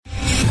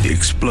The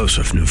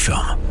explosive new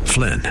film,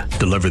 Flynn,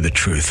 deliver the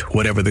truth,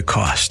 whatever the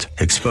cost,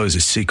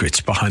 exposes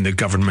secrets behind the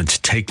government's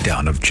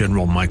takedown of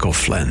General Michael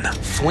Flynn.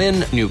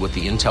 Flynn knew what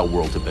the intel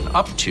world had been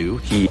up to.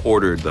 He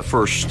ordered the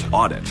first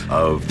audit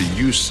of the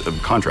use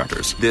of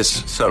contractors.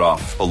 This set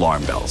off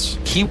alarm bells.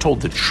 He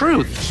told the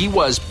truth. He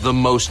was the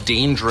most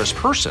dangerous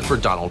person for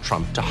Donald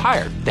Trump to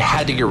hire. They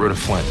had to get rid of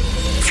Flynn.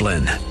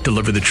 Flynn,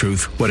 deliver the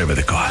truth, whatever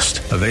the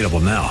cost. Available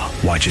now.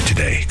 Watch it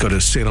today. Go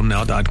to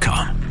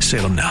salemnow.com.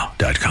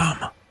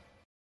 salemnow.com.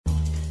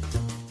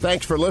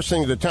 Thanks for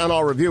listening to the Town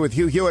Hall Review with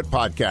Hugh Hewitt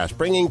podcast,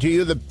 bringing to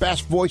you the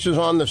best voices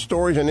on the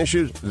stories and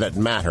issues that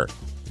matter.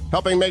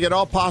 Helping make it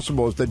all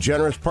possible is the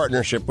generous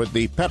partnership with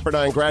the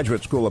Pepperdine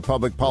Graduate School of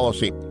Public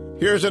Policy.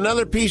 Here's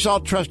another piece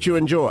I'll trust you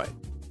enjoy.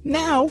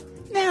 Now,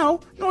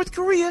 North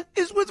Korea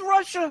is with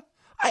Russia.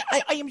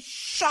 I am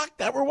shocked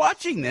that we're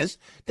watching this,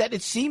 that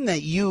it seemed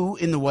that you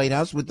in the White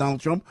House with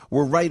Donald Trump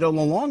were right all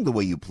along the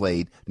way you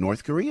played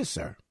North Korea,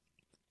 sir.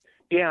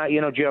 Yeah,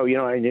 Joe,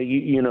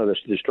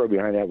 the story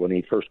behind that when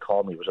he first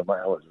called me was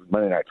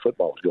Monday Night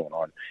Football was going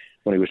on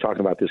when he was talking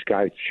about this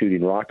guy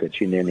shooting rockets.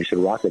 And then he said,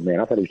 Rocket Man.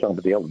 I thought he was talking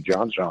about the Elton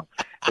John song.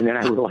 And then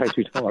I realized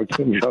he was talking about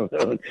Kim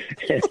Jong-un.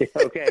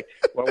 Okay,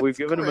 well, we've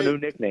given him a new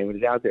nickname.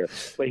 It's out there.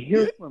 But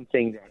here's one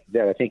thing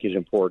that I think is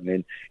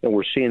important, and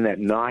we're seeing that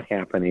not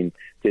happening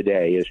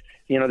today is,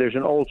 there's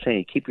an old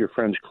saying, keep your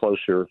friends close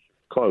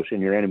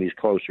and your enemies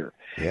closer.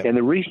 Yep. And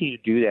the reason you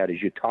do that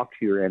is you talk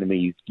to your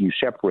enemy, you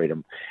separate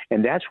them.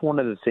 And that's one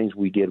of the things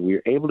we did. We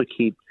were able to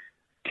keep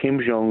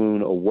Kim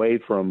Jong-un away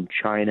from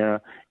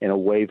China and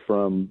away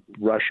from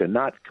Russia,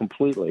 not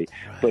completely,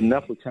 but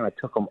enough we kind of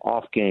took them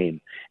off game.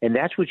 And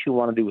that's what you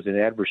want to do with an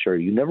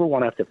adversary. You never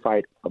want to have to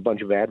fight a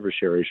bunch of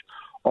adversaries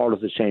all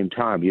at the same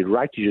time. You'd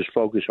like to just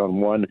focus on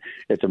one,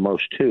 at the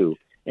most two.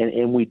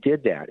 And we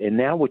did that. And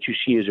now what you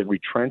see is a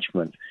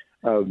retrenchment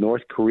of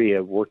North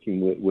Korea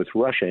working with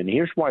Russia. And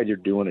here's why they're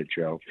doing it,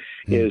 Joe,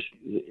 is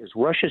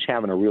Russia's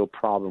having a real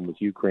problem with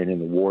Ukraine in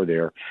the war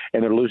there,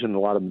 and they're losing a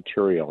lot of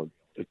material,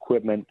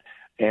 equipment,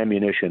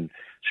 ammunition.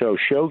 So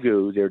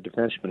Shoigu, their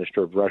defense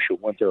minister of Russia,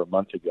 went there a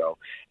month ago,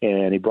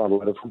 and he brought a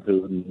letter from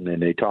Putin, and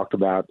they talked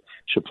about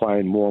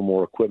supplying more and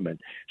more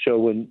equipment. So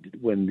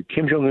when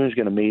Kim Jong-un is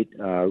going to meet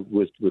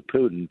with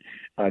Putin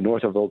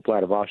north of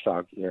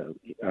Vladivostok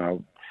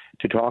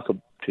to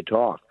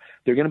talk,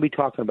 they're going to be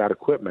talking about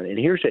equipment. And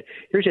here's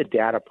a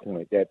data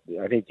point that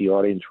I think the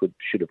audience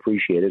should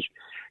appreciate is,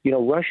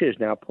 Russia is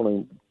now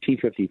pulling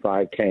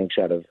T-55 tanks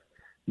out of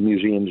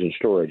museums and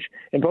storage.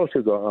 And folks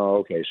will go, oh,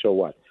 okay, so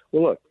what?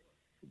 Well, look,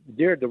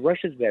 the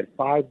Russians have had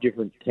 5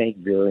 different tank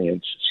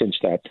variants since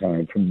that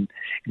time.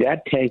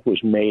 That tank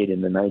was made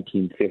in the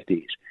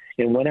 1950s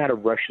and went out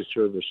of Russia's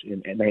service in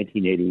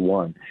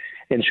 1981.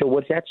 And so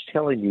what that's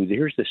telling you,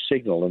 here's the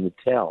signal and the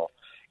tell,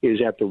 is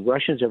that the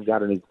Russians have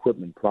got an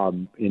equipment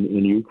problem in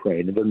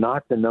Ukraine. And they're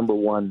not the number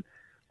one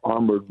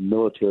armored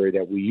military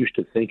that we used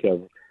to think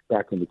of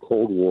back in the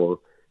Cold War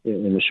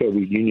in the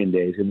Soviet Union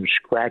days, and they're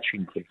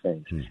scratching for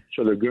things.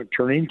 So they're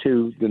turning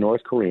to the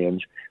North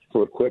Koreans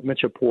for equipment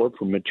support,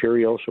 for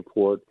material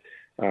support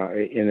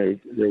in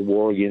their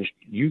war against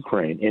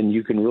Ukraine. And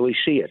you can really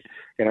see it.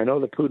 And I know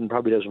that Putin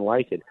probably doesn't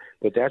like it,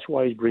 but that's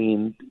why he's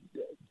bringing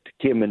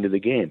Kim into the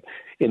game.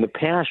 In the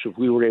past, if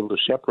we were able to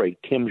separate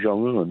Kim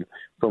Jong-un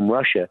from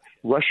Russia,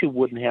 Russia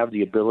wouldn't have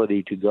the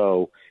ability to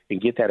go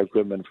and get that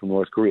equipment from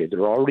North Korea.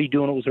 They're already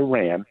doing it with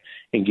Iran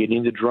and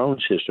getting the drone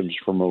systems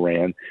from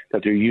Iran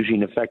that they're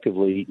using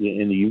effectively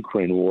in the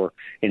Ukraine war,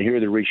 and here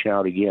they're reaching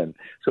out again.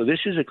 So this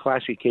is a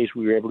classic case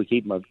we were able to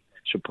keep them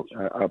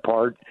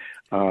apart.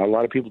 A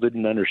lot of people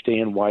didn't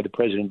understand why the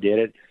president did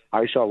it.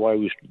 I saw why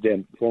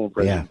former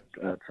President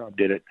Trump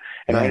did it,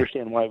 and I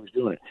understand why he was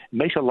doing it. It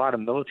makes a lot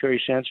of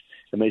military sense.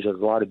 It makes a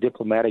lot of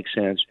diplomatic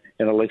sense,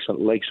 and it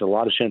makes a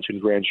lot of sense in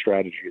grand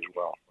strategy as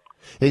well.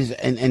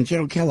 And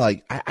General Kellogg,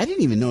 I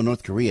didn't even know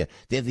North Korea,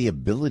 they have the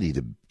ability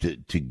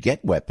to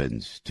get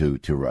weapons to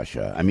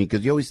Russia. I mean,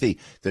 because you always say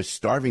they're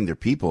starving their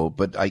people,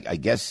 but I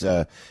guess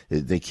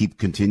they keep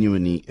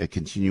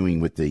continuing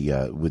with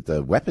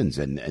the weapons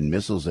and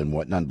missiles and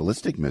whatnot,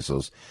 ballistic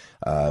missiles.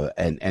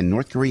 And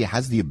North Korea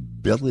has the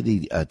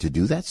ability to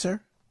do that,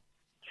 sir?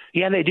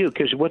 Yeah, they do,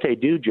 because what they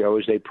do, Joe,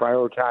 is they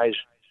prioritize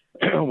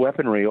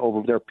weaponry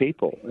over their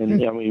people.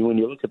 And I mean, when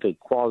you look at the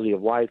quality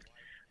of life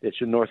that's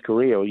in North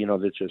Korea,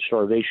 that's a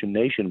starvation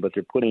nation, but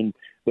they're putting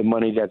the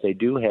money that they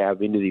do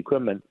have into the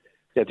equipment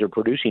that they're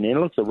producing.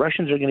 And look, the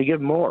Russians are going to give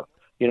them more.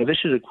 This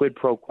is a quid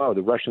pro quo.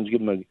 The Russians give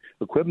them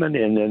equipment,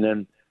 and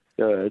then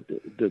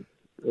the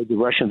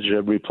Russians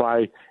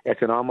reply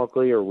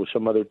economically or with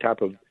some other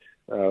type of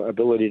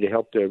ability to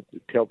help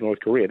North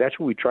Korea. That's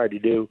what we tried to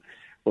do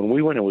when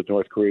we went in with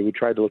North Korea. We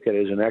tried to look at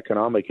it as an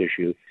economic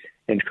issue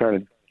and kind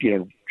of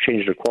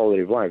change their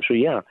quality of life. So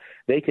yeah,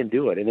 they can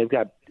do it, and they've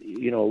got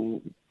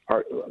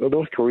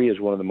North Korea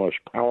is one of the most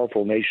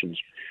powerful nations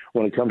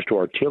when it comes to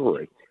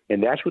artillery,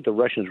 and that's what the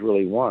Russians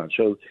really want.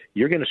 So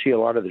you're going to see a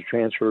lot of the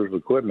transfer of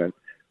equipment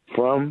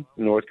from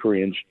North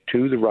Koreans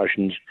to the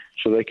Russians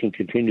so they can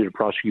continue to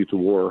prosecute the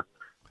war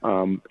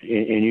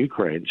in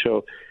Ukraine.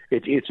 So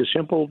it's a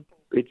simple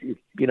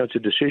it's a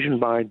decision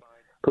by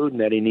Putin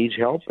that he needs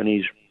help, and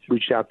he's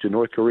reached out to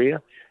North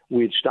Korea.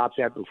 We had stopped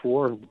that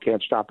before, and we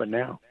can't stop it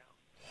now.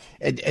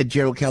 And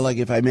Gerald Kellogg,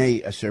 if I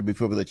may, sir,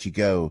 before we let you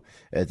go,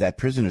 that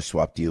prisoner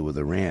swap deal with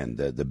Iran,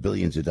 the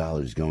billions of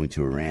dollars going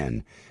to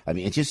Iran. I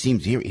mean, it just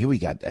seems here we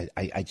got.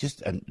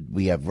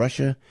 We have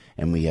Russia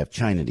and we have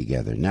China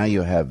together. Now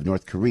you have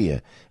North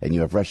Korea and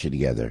you have Russia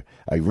together.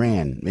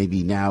 Iran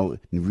maybe now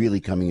really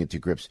coming into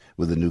grips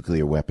with a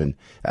nuclear weapon.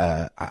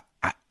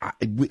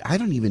 I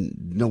don't even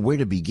know where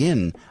to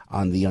begin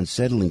on the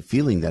unsettling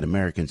feeling that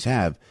Americans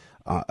have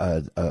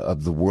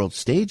of the world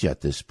stage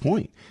at this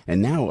point.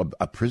 And now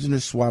a prisoner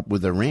swap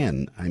with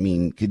Iran. I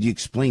mean, could you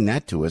explain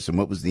that to us, and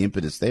what was the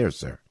impetus there,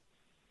 sir?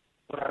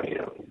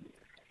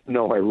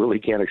 No, I really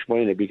can't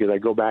explain it, because I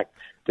go back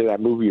to that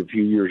movie a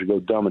few years ago,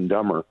 Dumb and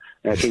Dumber,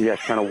 and I think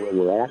that's kind of where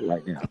we're at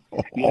right now.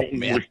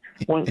 Man.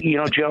 Well,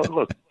 Joe,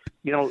 look,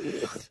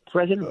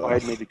 President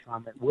Biden made the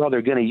comment, well,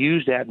 they're going to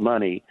use that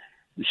money,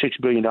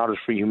 $6 billion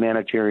for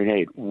humanitarian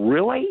aid.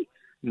 Really?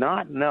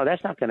 No,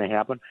 that's not going to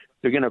happen.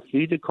 They're going to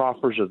feed the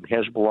coffers of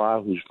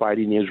Hezbollah, who's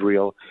fighting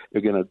Israel.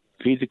 They're going to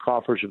feed the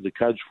coffers of the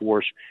Quds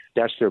Force.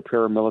 That's their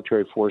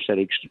paramilitary force that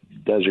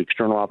does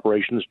external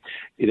operations.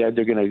 They're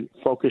going to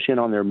focus in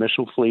on their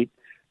missile fleet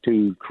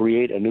to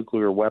create a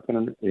nuclear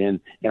weapon, and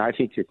I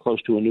think they're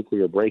close to a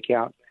nuclear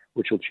breakout,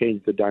 which will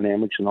change the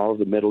dynamics in all of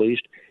the Middle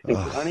East. And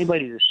for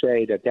anybody to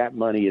say that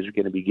money is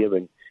going to be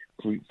given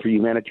for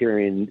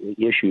humanitarian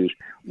issues,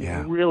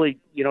 really,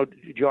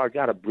 Joe, I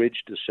got a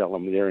bridge to sell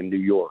them there in New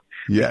York.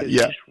 Yeah.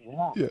 It's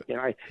wrong. Yeah.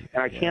 And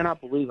I cannot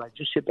believe, I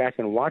just sit back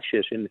and watch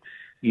this, and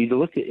you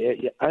look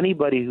at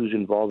anybody who's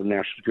involved in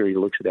national security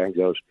looks at that and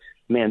goes,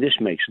 man, this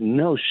makes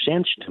no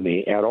sense to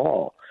me at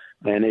all.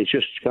 And it's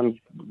just kind of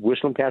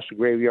whistling past the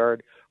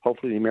graveyard.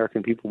 Hopefully the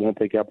American people won't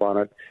pick up on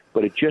it,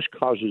 but it just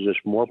causes us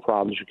more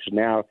problems, because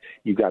now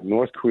you've got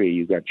North Korea,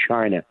 you've got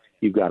China,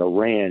 you've got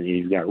Iran, and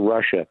you've got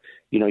Russia.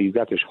 You've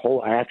got this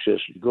whole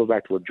axis. Go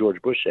back to what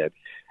George Bush said,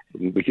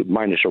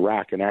 minus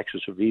Iraq, an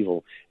axis of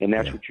evil, and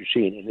that's what you're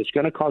seeing. And it's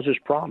going to cause us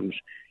problems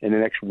in the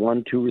next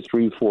 1, 2, or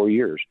 3, 4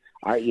 years.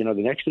 The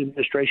next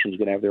administration is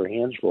going to have their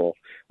hands full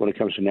when it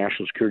comes to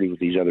national security with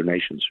these other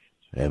nations.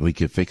 And we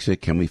could fix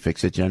it. Can we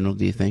fix it, General,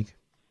 do you think?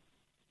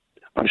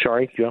 I'm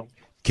sorry, Joe?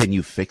 Can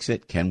you fix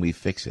it? Can we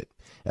fix it?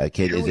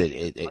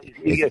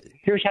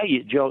 Here's how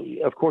you, Joe,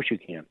 of course you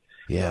can.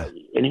 Yeah.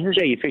 And here's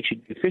how you fix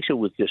it. You fix it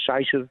with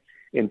decisive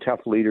and tough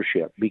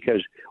leadership,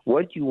 because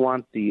what you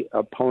want the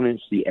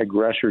opponents, the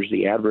aggressors,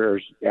 the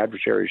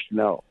adversaries to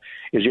know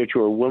is that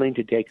you are willing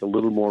to take a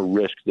little more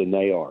risk than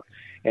they are.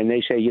 And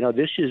they say,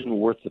 this isn't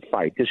worth the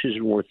fight. This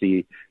isn't worth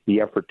the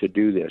effort to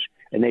do this.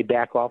 And they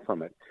back off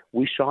from it.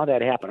 We saw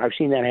that happen. I've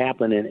seen that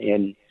happen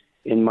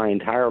in my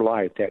entire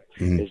life, that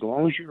as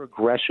long as you're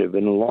aggressive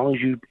and as long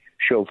as you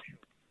show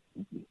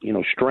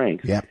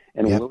strength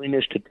and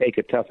willingness to take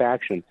a tough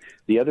action,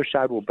 the other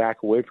side will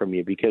back away from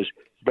you, because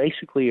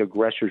basically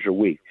aggressors are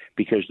weak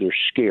because they're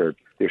scared.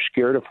 They're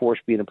scared of force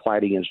being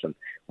applied against them.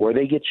 Where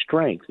they get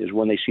strength is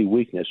when they see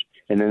weakness,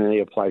 and then they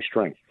apply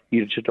strength.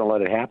 You just don't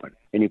let it happen,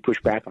 and you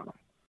push back on them.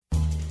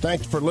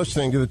 Thanks for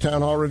listening to the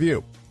Town Hall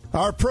Review.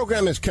 Our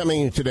program is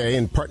coming today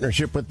in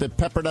partnership with the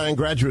Pepperdine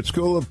Graduate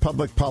School of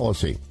Public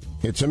Policy.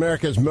 It's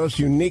America's most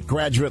unique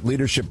graduate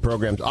leadership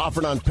programs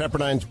offered on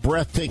Pepperdine's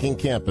breathtaking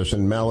campus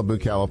in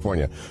Malibu,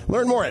 California.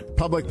 Learn more at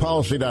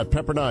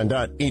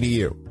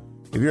publicpolicy.pepperdine.edu.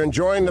 If you're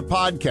enjoying the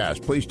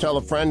podcast, please tell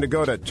a friend to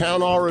go to Town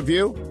Hall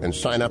Review and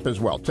sign up as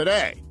well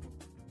today.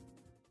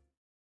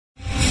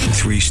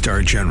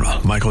 3-star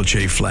General Michael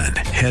J. Flynn,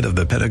 head of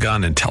the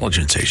Pentagon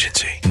Intelligence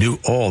Agency, knew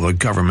all the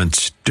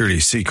government's dirty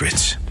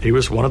secrets. He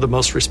was one of the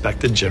most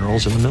respected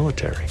generals in the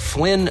military.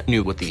 Flynn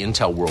knew what the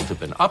intel world had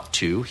been up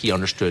to. He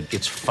understood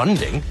its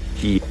funding.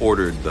 He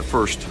ordered the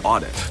first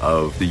audit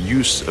of the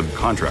use of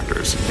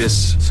contractors.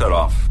 This set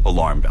off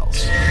alarm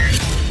bells.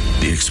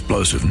 The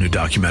explosive new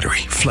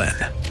documentary, Flynn,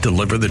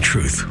 Deliver the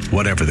Truth,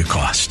 Whatever the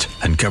Cost,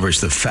 uncovers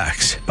the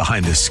facts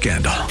behind this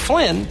scandal.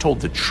 Flynn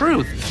told the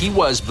truth. He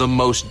was the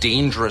most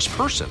dangerous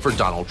person for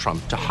Donald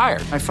Trump to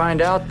hire. I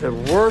find out the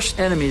worst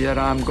enemy that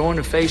I'm going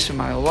to face in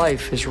my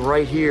life is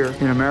right here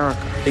in America.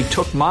 They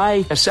took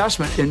my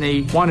assessment and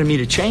they wanted me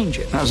to change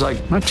it. And I was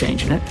like, I'm not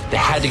changing it. They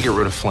had to get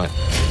rid of Flynn.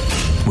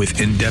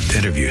 With in-depth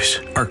interviews,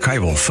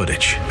 archival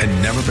footage,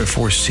 and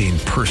never-before-seen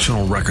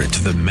personal records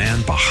of the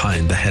man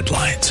behind the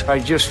headlines. I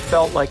just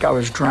felt like I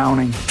was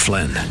drowning.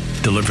 Flynn,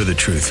 Deliver the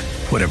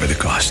Truth, Whatever the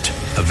Cost.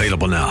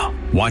 Available now.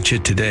 Watch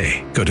it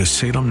today. Go to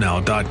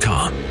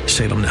salemnow.com.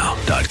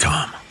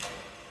 salemnow.com.